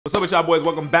What's up with y'all boys?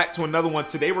 Welcome back to another one.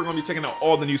 Today we're going to be checking out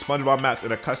all the new Spongebob maps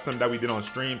in a custom that we did on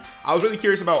stream. I was really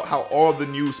curious about how all the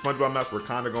new Spongebob maps were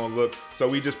kind of going to look. So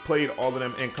we just played all of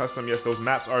them in custom. Yes, those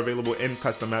maps are available in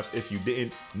custom maps if you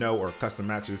didn't know, or custom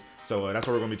matches. So that's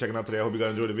what we're going to be checking out today. I hope you guys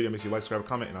enjoyed the video. Make sure you like, subscribe,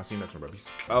 comment, and I'll see you next one, bro. Peace.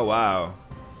 Oh, wow.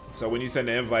 So when you send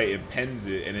the invite, it pens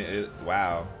it, and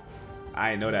wow.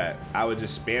 I didn't know that. I was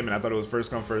just spamming. I thought it was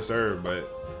first come, first serve,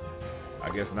 but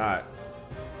I guess not.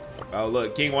 Oh,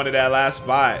 look, King wanted that last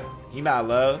spot. He not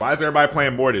love. Why is everybody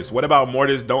playing Mortis? What about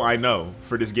Mortis don't I know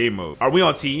for this game mode? Are we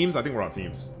on teams? I think we're on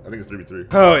teams. I think it's 3v3.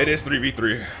 Oh, it is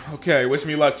 3v3. Okay, wish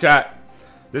me luck, chat.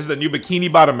 This is the new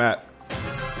Bikini Bottom map.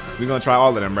 We're gonna try all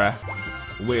of them, bruh.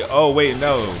 Wait, oh, wait,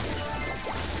 no.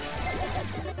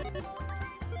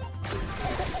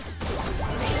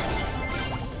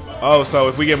 Oh, so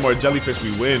if we get more jellyfish,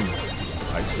 we win.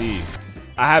 I see.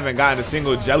 I haven't gotten a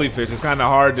single jellyfish. It's kind of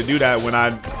hard to do that when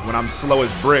I'm slow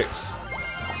as bricks.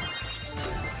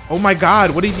 Oh my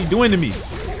God, what is he doing to me?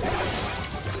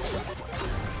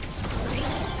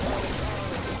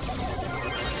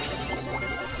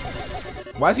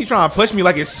 Why is he trying to push me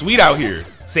like it's sweet out here?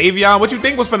 Savion, what you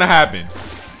think was finna happen?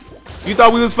 You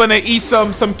thought we was finna eat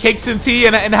some cakes and tea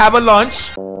and have a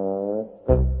lunch?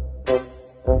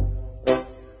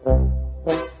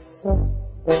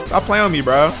 Stop playing with me,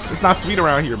 bro. It's not sweet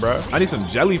around here, bro. I need some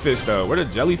jellyfish though. Where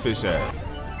the jellyfish at?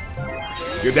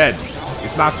 You're dead.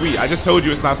 It's not sweet. I just told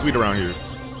you it's not sweet around here.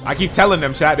 I keep telling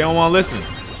them, chat. They don't want to listen.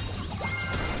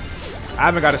 I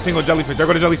haven't got a single jellyfish. There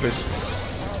go the jellyfish.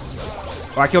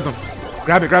 Oh, I killed him.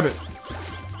 Grab it, grab it.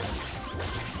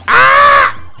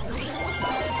 Ah!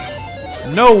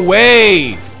 No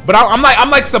way. But I'm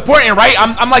like supporting, right?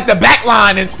 I'm like the back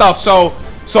line and stuff.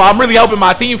 So I'm really helping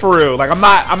my team for real. Like I'm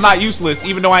not useless,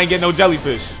 even though I ain't getting no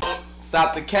jellyfish.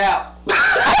 Stop the cap. Stop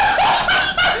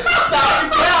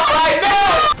the cap right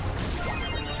now.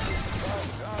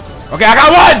 Okay, I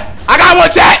got one! I got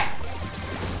one, chat!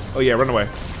 Oh yeah, run away.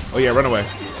 Oh yeah, run away.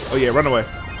 Oh yeah, run away.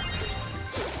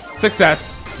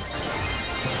 Success.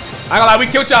 I ain't gonna lie, we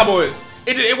killed y'all boys.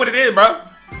 It just what it is, bro. You know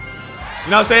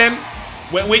what I'm saying?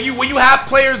 When you have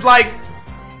players like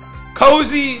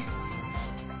Cozy,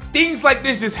 things like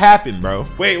this just happen, bro.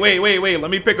 Wait.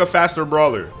 Let me pick a faster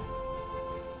brawler.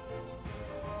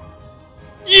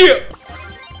 Yeah!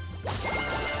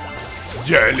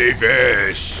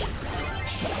 Jellyfish!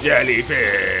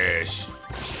 Jellyfish.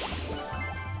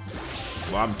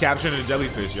 Well, I'm capturing the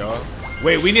jellyfish, y'all.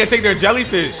 Wait, we need to take their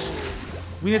jellyfish.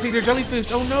 We need to take their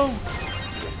jellyfish. Oh no.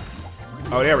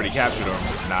 Oh, they already captured them.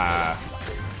 Nah.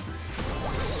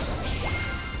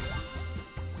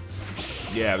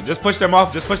 Yeah, just push them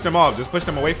off. Just push them off. Just push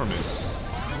them away from it.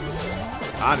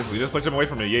 Honestly, just push them away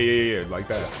from it. Yeah. Like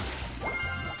that.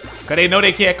 Cause they know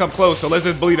they can't come close. So let's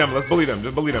just bully them. Let's bully them.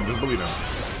 Just bully them. Just bully them.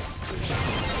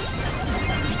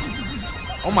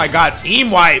 Oh my God, team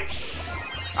wipe.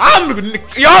 I'm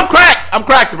cracked. I'm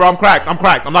cracked, bro. I'm cracked. I'm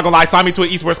not gonna lie. Sign me to an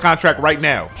East-West contract right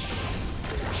now.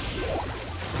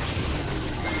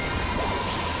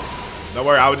 Don't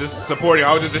worry, I was just supporting.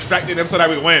 I was just distracting them so that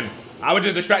we could win. I was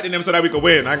just distracting them so that we could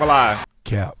win. I ain't gonna lie.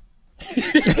 Cap.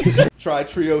 Try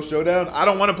Trio Showdown. I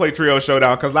don't want to play Trio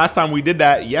Showdown because last time we did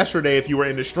that yesterday, if you were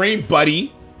in the stream,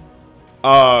 buddy,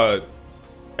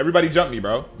 everybody jumped me,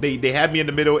 bro. They had me in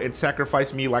the middle and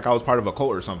sacrificed me like I was part of a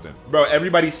cult or something. Bro,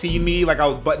 everybody seen me like I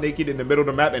was butt naked in the middle of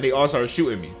the map and they all started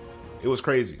shooting me. It was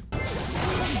crazy.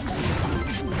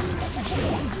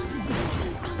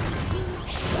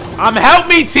 Help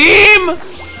me, team!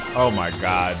 Oh my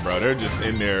God, bro. They're just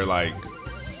in there like...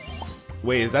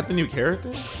 Wait, is that the new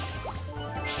character?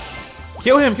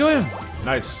 Kill him, kill him.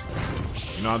 Nice.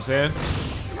 You know what I'm saying?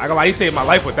 I gotta lie, he saved my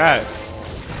life with that.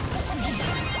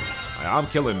 I'm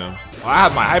killing them. Oh, I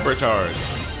have my hypercharge.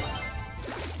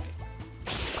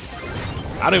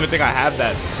 I don't even think I have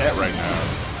that set right now.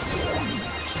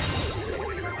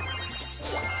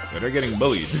 Yeah, they're getting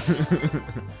bullied.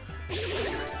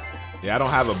 Yeah, I don't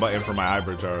have a button for my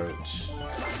hypercharge.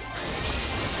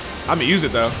 I'm gonna use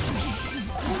it though.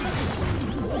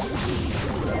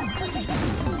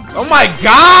 Oh my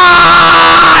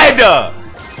God!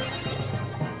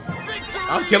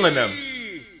 I'm killing them.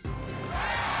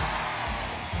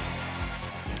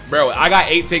 Bro, I got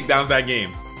 8 takedowns that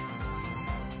game.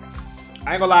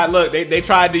 I ain't gonna lie, look, they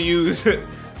tried to use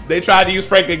they tried to use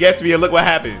Frank against me and look what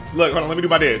happened. Look, hold on, let me do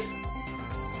my dance.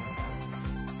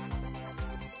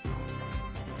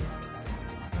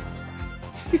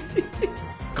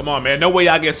 Come on, man. No way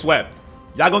y'all get swept.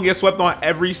 Y'all gonna get swept on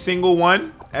every single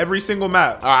one, every single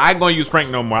map. I ain't gonna use Frank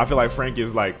no more. I feel like Frank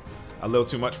is like a little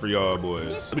too much for y'all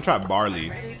boys. Let me try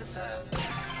Barley.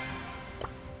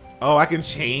 Oh, I can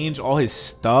change all his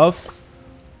stuff?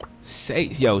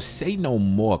 Say no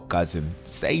more, cousin.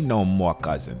 Say no more,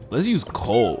 cousin. Let's use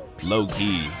Colt, low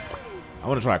key. I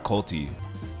want to try Colty.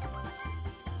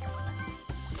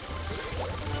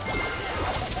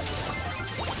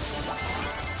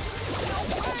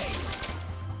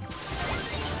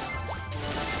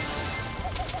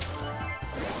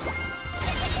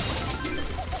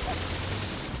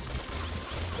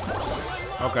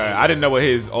 Okay, I didn't know what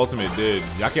his ultimate did.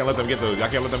 Y'all can't let them get those. Y'all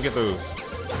can't let them get those.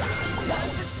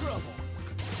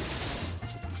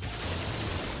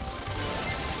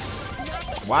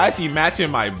 Why is he matching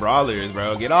my brawlers,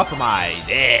 bro? Get off of my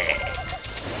dick.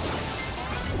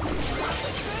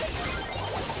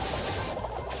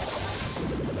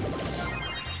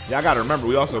 Y'all gotta remember,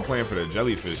 we also playing for the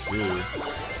jellyfish, too.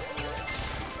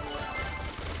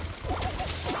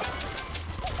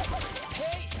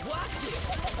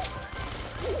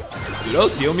 Do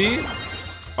those heal me?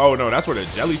 Oh no, that's where the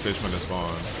jellyfish finna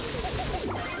spawn.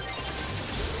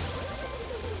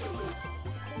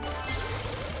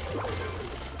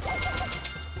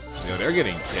 Yo, they're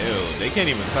getting killed. They can't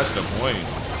even touch the point.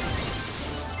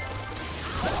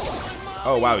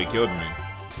 Oh wow, he killed me.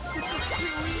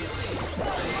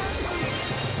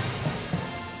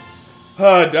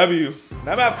 W.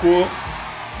 That map cool.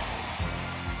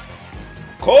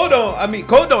 Colt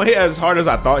don't hit as hard as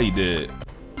I thought he did.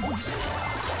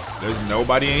 There's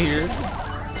nobody in here.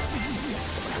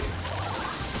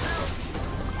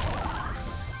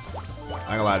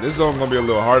 I ain't gonna lie, this zone gonna be a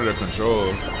little harder to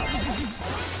control.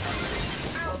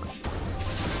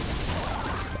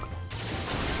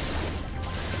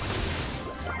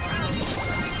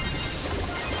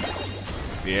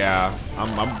 Yeah,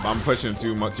 I'm pushing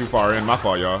too far in. My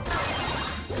fault, y'all.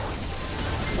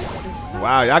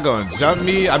 Wow, y'all gonna jump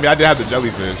me? I mean, I did have the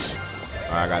jellyfish.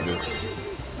 All right, I got this.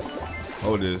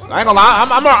 Hold this. I ain't gonna lie,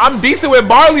 I'm decent with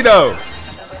Barley though.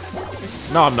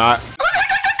 No, I'm not.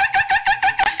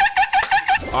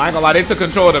 Oh, I ain't gonna lie, they took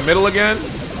control of the middle again.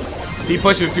 He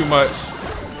pushing too much.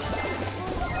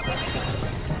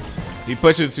 He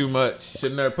pushing too much.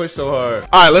 Shouldn't have pushed so hard.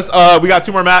 All right, let's. We got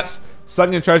 2 more maps.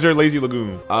 Sunken Treasure, Lazy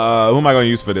Lagoon. Who am I gonna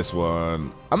use for this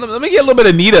one? Let me get a little bit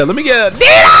of Nita. Let me get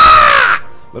Nita.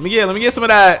 Let me get some of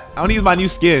that. I want to use my new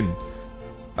skin.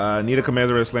 Nita commands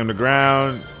her to slam the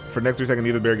ground. For next 3 seconds,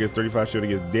 Nita's bear gets 35 shield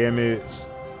against damage.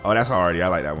 Oh, that's hardy. I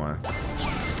like that one.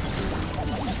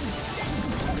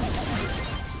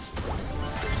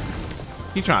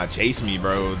 He trying to chase me,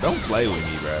 bro. Don't play with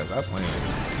me, bro. Stop playing with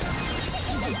me.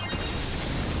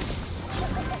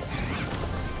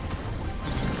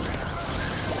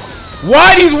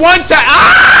 What? He's one time.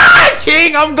 Ah,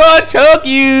 King, I'm gonna choke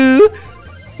you.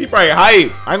 He probably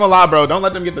hype. I ain't gonna lie, bro. Don't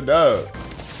let them get the dub.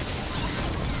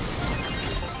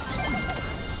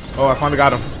 Oh, I finally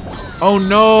got him. Oh,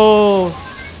 no.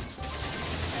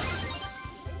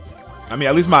 I mean,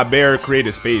 at least my bear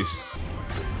created space.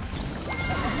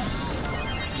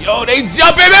 Yo, they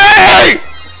jumping me!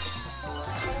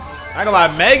 I ain't gonna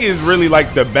lie, Meg is really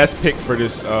like the best pick for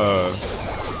this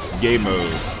game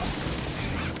mode.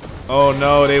 Oh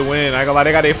no, they win. I ain't gonna lie,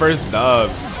 they got their first dub.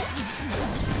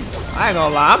 I ain't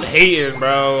gonna lie, I'm hating,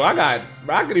 bro. I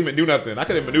couldn't even do nothing. I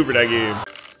couldn't maneuver that game.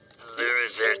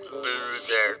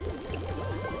 Loser.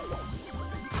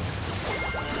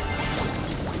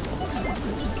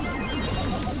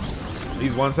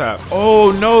 He's one tap.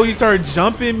 Oh no, he started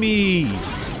jumping me.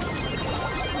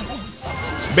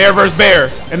 Bear versus bear,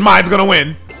 and mine's gonna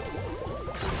win.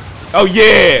 Oh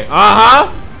yeah,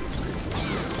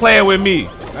 playing with me.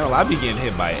 I be getting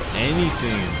hit by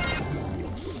anything.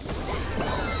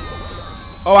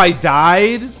 Oh, I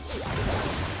died?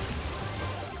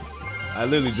 I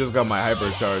literally just got my hyper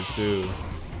charge too.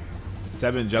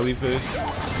 7 jellyfish.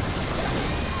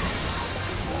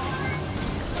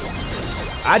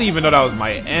 I didn't even know that was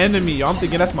my enemy. I'm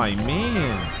thinking that's my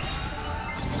man.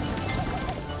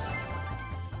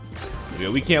 Yeah,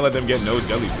 we can't let them get no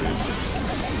jellyfish.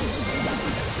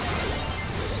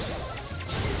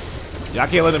 Y'all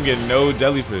can't let them get no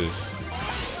jellyfish.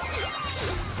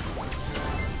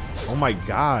 Oh my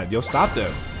god. Yo, stop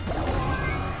them.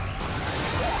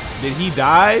 Did he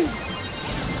die?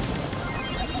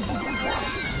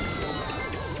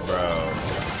 Bro.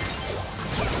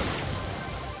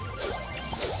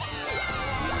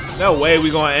 No way we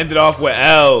gonna end it off with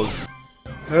L's.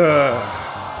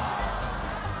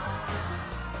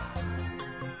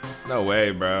 No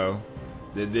way, bro.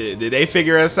 Did they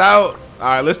figure us out? All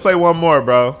right, let's play one more,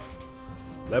 bro.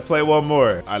 Let's play one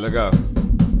more. All right, let's go.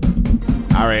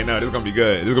 All right, no, this is gonna be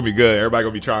good. This is gonna be good. Everybody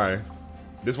gonna be trying.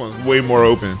 This one's way more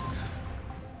open.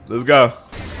 Let's go.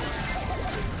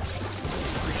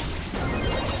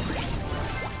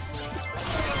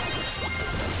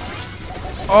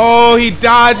 Oh, he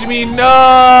dodged me.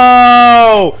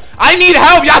 No. I need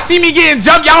help. Y'all see me getting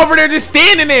jumped. Y'all over there just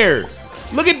standing there.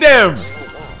 Look at them.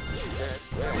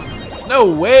 No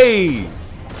way.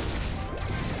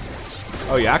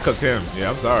 Oh, yeah, I cooked him. Yeah,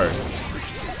 I'm sorry.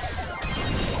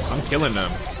 I'm killing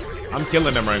them. I'm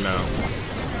killing them right now.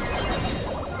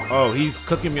 Oh, he's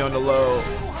cooking me on the low.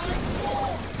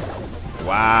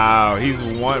 Wow, he's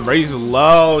one. He's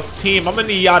low. Team, I'm gonna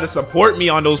need y'all to support me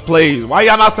on those plays. Why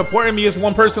y'all not supporting me? It's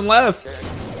one person left.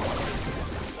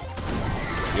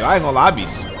 Yo, I ain't gonna lie, I be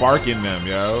sparking them,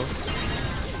 yo.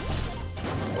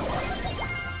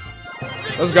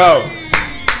 Let's go.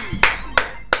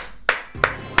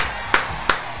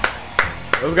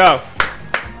 Let's go.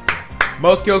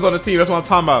 Most kills on the team. That's what I'm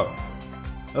talking about.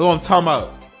 That's what I'm talking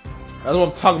about. That's what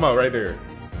I'm talking about right there.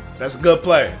 That's a good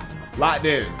play. Locked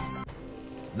in.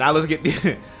 Now let's get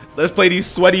let's play these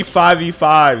sweaty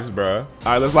 5v5s, bro. All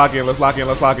right, let's lock in. Let's lock in.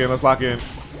 Let's lock in. Let's lock in.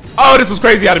 Oh, this was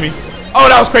crazy out of me. Oh,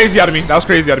 that was crazy out of me. That was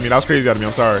crazy out of me. That was crazy out of me.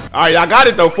 I'm sorry. All right, y'all got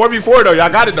it though. 4v4 though. Y'all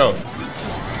got it though.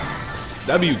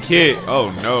 W kid.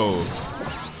 Oh no.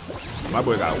 My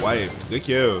boy got wiped. Good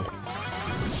kill.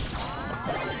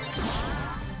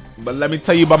 But let me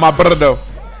tell you about my brother though.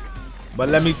 But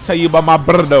let me tell you about my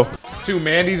brother though. Two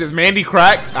Mandys. Is Mandy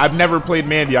cracked? I've never played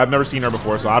Mandy. I've never seen her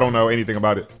before, so I don't know anything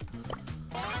about it.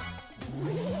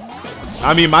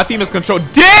 I mean, my team is controlled.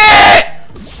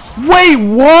 Wait,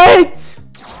 what?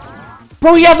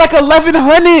 Bro, he had like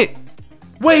 1,100.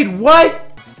 Wait,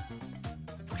 what?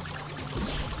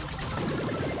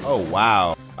 Oh wow.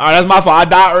 All right, that's my fault. I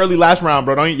died early last round,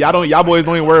 bro. Y'all boys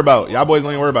don't even worry about it. Y'all boys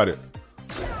don't even worry about it.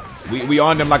 We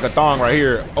on them like a thong right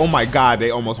here. Oh my god, they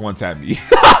almost one-tapped me.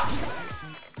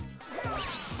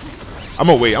 I'm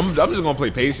gonna wait. I'm just gonna play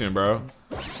patient, bro.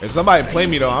 If somebody play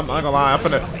me though, I'm not gonna lie. I'm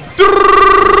finna.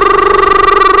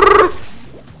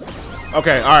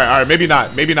 Okay, all right. Maybe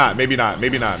not. Maybe I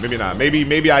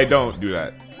don't do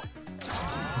that.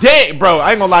 Dang, bro.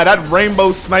 I ain't gonna lie. That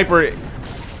rainbow sniper.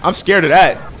 I'm scared of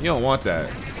that. You don't want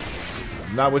that.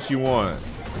 Not what you want.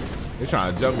 They're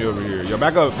trying to jump me over here. Yo,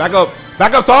 back up, back up,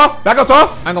 back up, tall, back up, tall.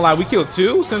 I ain't gonna lie, we killed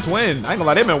 2 since when? I ain't gonna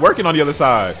lie, they've been working on the other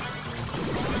side.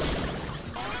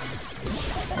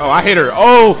 Oh, I hit her.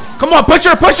 Oh, come on, push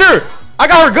her, push her. I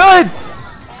got her good.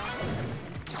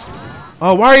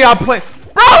 Oh, why are y'all playing?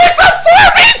 Bro, it's a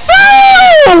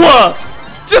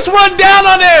 4v2. Just run down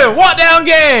on them. Walk down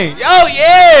gang. Oh,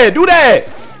 yeah, do that.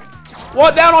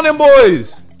 Walk down on them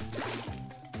boys.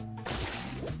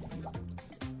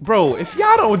 Bro, if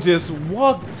y'all don't just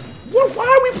walk, why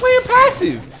are we playing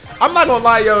passive? I'm not gonna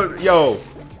lie, yo,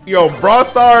 Brawl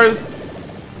Stars,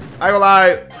 I ain't gonna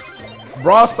lie,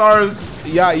 Brawl Stars,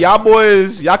 y'all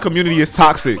boys, y'all community is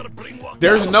toxic.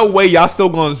 There's no way y'all still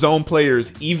gonna zone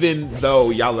players even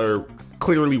though y'all are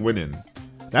clearly winning.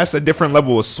 That's a different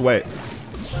level of sweat.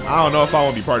 I don't know if I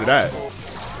wanna be part of that.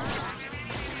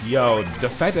 Yo, the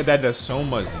fact that that does so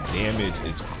much damage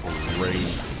is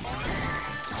crazy.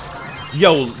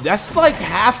 Yo, that's like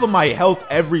half of my health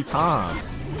every time.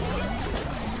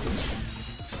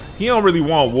 He don't really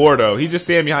want war though. He just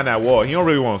stand behind that wall. He don't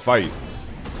really want to fight.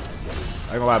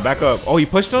 I ain't gonna lie, back up. Oh, he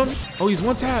pushed him? Oh, he's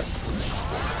one tap.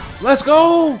 Let's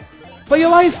go. Play your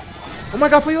life. Oh my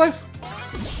god, play your life.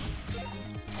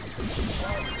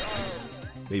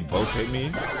 They both hit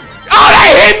me. Oh,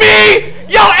 they hit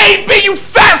me! Yo, 8B, you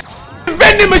fat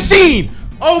vending machine!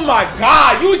 Oh my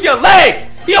god, use your legs!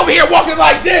 He over here walking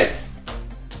like this!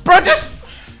 Bro, just...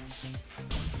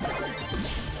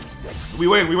 We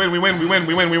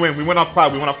win off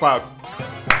cloud,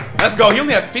 Let's go, he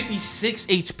only had 56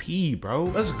 HP, bro.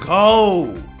 Let's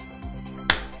go.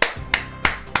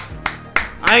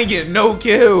 I ain't getting no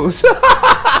kills.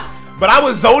 But I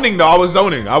was zoning though, I was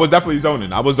definitely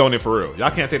zoning. I was zoning for real. Y'all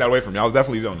can't take that away from me, I was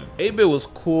definitely zoning. 8-bit was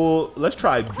cool. Let's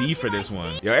try B for this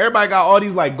one. Yo, everybody got all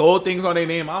these like gold things on their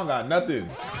name. I don't got nothing.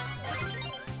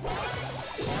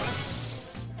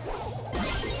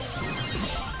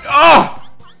 Oh!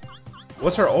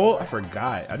 What's her ult? I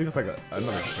forgot. I think it's like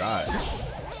another shot.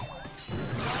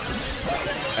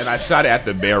 And I shot it at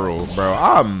the barrel, bro.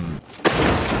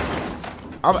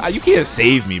 You can't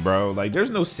save me, bro. Like,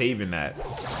 there's no saving that.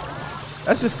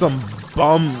 That's just some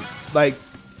bum. Like,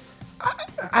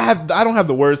 I don't have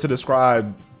the words to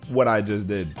describe what I just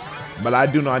did, but I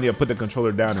do know I need to put the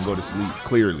controller down and go to sleep.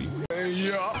 Clearly.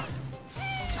 Yeah.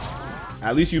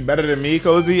 At least you better than me,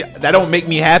 Cozy. That don't make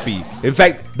me happy. In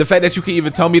fact, the fact that you can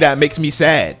even tell me that makes me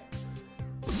sad.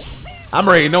 I'm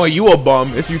already knowing you a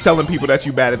bum if you telling people that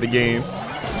you bad at the game.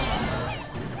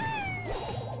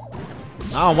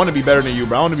 I don't want to be better than you,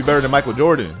 bro. I want to be better than Michael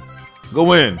Jordan.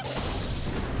 Go in.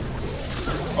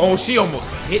 Oh, she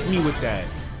almost hit me with that.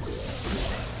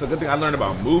 It's a good thing I learned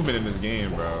about movement in this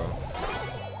game, bro.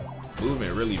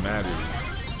 Movement really matters.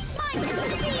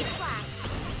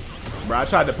 Bro, I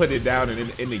tried to put it down and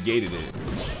it negated it.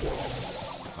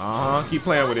 Uh-huh. Keep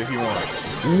playing with it if you want.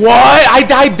 What? I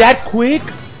died that quick?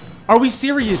 Are we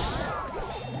serious?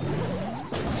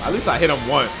 At least I hit him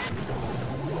once.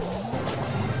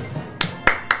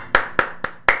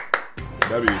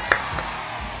 W.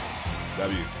 I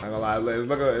ain't gonna lie,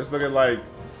 it's looking like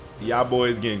y'all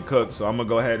boys getting cooked, so I'm gonna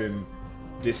go ahead and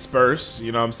disperse,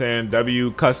 you know what I'm saying?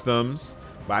 W customs,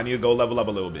 but I need to go level up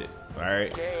a little bit, all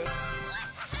right?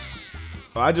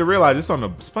 Oh, I just realized it's on the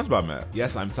SpongeBob map.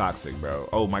 Yes, I'm toxic, bro.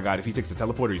 Oh my God, if he takes the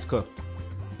teleporter, he's cooked.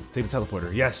 Take the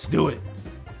teleporter. Yes, do it.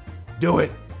 Do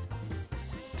it.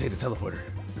 Take the teleporter.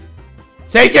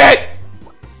 Take it!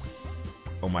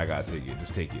 Oh my God, take it.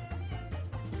 Just take it.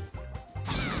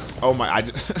 Oh my, I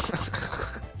just...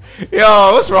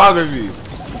 Yo, what's wrong with me?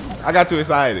 I got too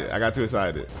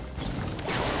excited.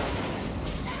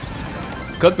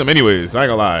 Cooked them anyways. I ain't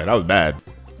gonna lie. That was bad.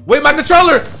 Wait, my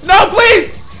controller! No,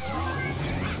 please!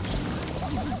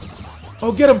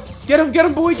 Oh, get him. Get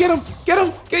him, boy. Get him.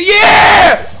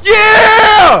 Yeah!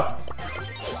 Yeah!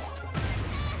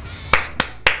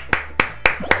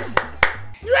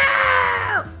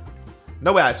 Yeah!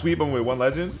 No way I sweep him with one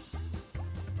legend.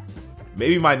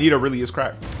 Maybe my Nita really is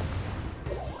cracked.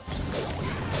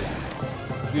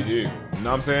 GG. You know what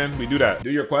I'm saying? We do that. Do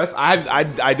your quest.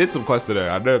 I did some quests today.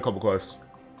 I did a couple quests.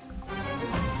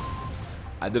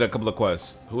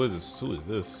 Who is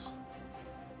this?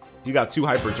 He got 2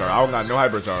 hypercharge. I don't got no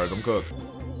hypercharge. I'm cooked.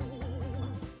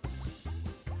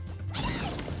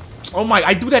 Oh my,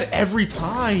 I do that every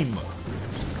time.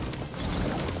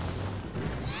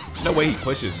 No way he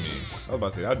pushes me. I was about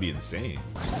to say, that would be insane.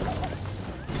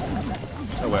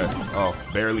 No way. Oh,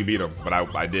 barely beat him, but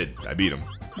I did. I beat him.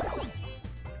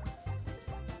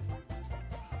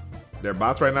 They're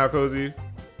bots right now, Cozy?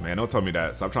 Man, don't tell me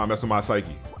that. Stop trying to mess with my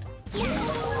psyche.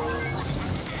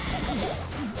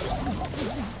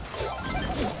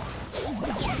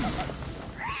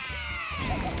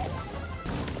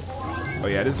 Oh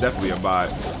yeah, this is definitely a bot.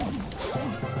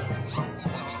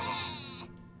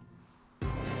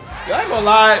 Yo, I ain't gonna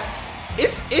lie.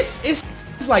 It's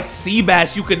like sea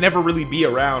bass you could never really be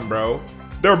around, bro.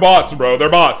 They're bots, bro. They're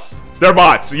bots.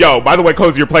 Yo, by the way,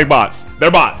 Cozy, you're playing bots.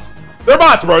 They're bots. They're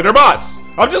bots, bro. They're bots.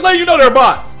 I'm just letting you know they're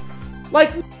bots.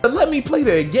 Like, let me play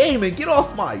the game and get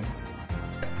off my...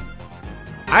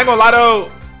 I ain't gonna lie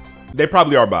though. They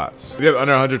probably are bots. If you have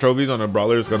under 100 trophies on a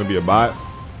brawler, it's gonna be a bot.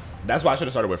 That's why I should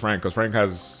have started with Frank, because Frank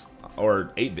has,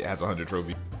 or 8-bit has 100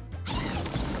 trophies.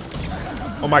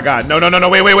 Oh my God. No, wait.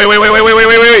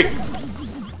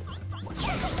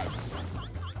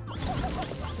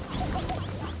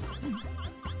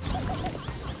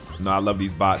 No, I love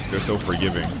these bots. They're so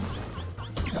forgiving.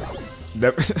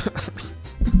 That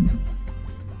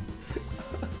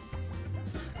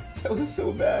was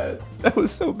so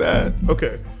bad.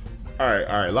 Okay. All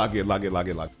right. Lock it.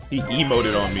 He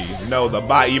emoted on me. No, the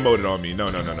bot emoted on me. No.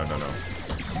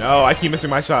 No, I keep missing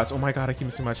my shots. Oh my God, I keep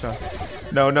missing my shots.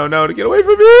 No, to get away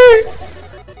from me.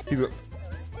 He's a...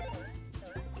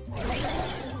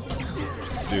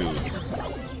 Dude.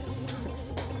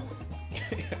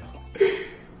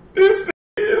 This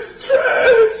is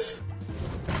trash.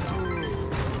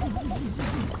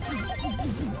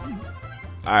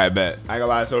 All right, bet. I ain't gonna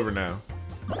lie, it's over now.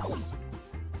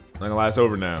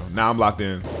 Now I'm locked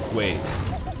in. Wait.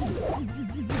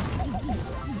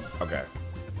 Okay.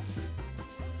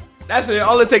 That's it.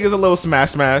 All it takes is a little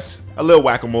smash. A little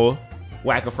whack-a-mole.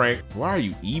 Whack-a-Frank. Why are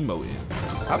you emoting?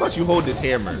 How about you hold this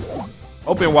hammer?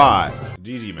 Open wide.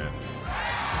 GG, man.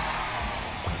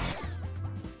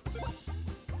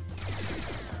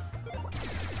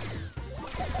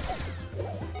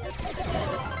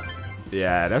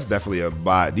 Yeah, that's definitely a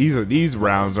bot. These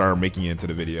rounds are making it into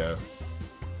the video.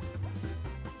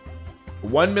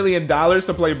 $1 million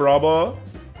to play Brawl Ball?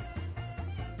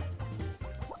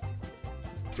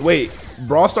 Wait,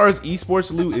 Brawl Stars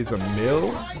esports loot is $1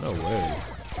 mil? No way.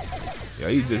 Yeah,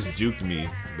 he just juked me.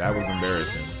 That was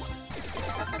embarrassing.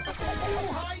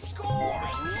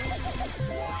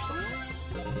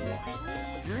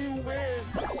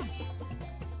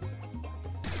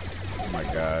 Oh my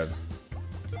God.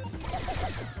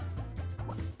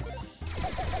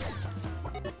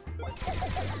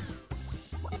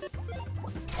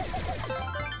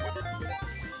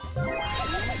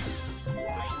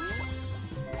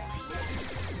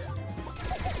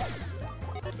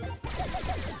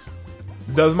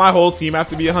 Does my whole team have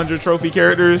to be 100 trophy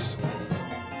characters?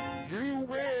 You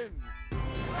win.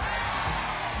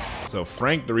 So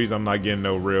Frank, the reason I'm not getting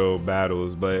no real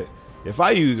battles, but If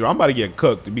I use her, I'm about to get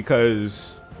cooked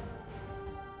because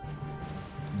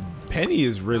Penny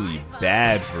is really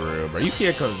bad for real, bro. You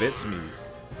can't convince me.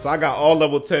 So I got all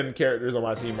level 10 characters on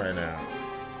my team right now.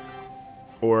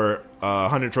 Or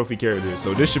 100 trophy characters.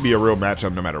 So this should be a real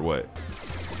matchup no matter what.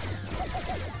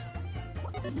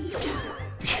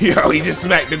 Yo, he just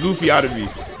smacked the goofy out of me.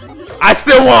 I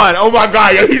still won. Oh my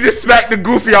god, yo, he just smacked the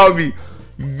goofy out of me.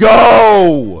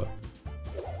 Yo!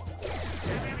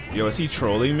 Yo, is he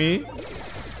trolling me?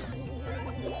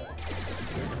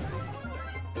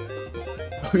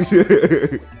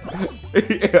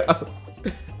 Yeah.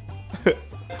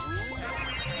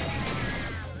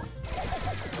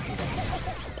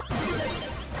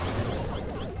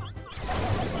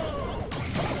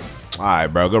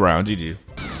 Alright, bro, go round. GG.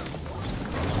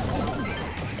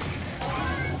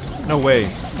 No way.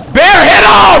 Bear, hit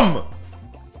him!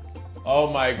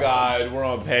 Oh my god, we're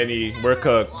on Penny. We're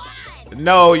cooked.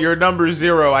 No, you're number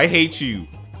 0. I hate you.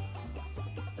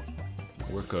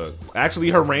 We're cooked. Actually,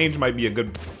 her range might be a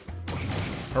good...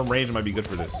 Her range might be good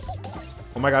for this.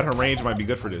 Oh my god, her range might be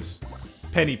good for this.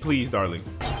 Penny, please, darling.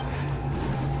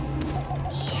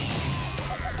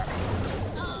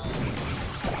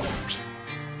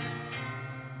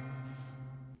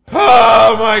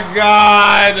 Oh my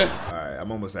god! Alright,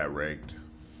 I'm almost at ranked.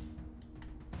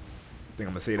 I think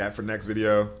I'm gonna say that for next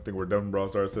video. I think we're done with Brawl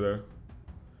Stars today.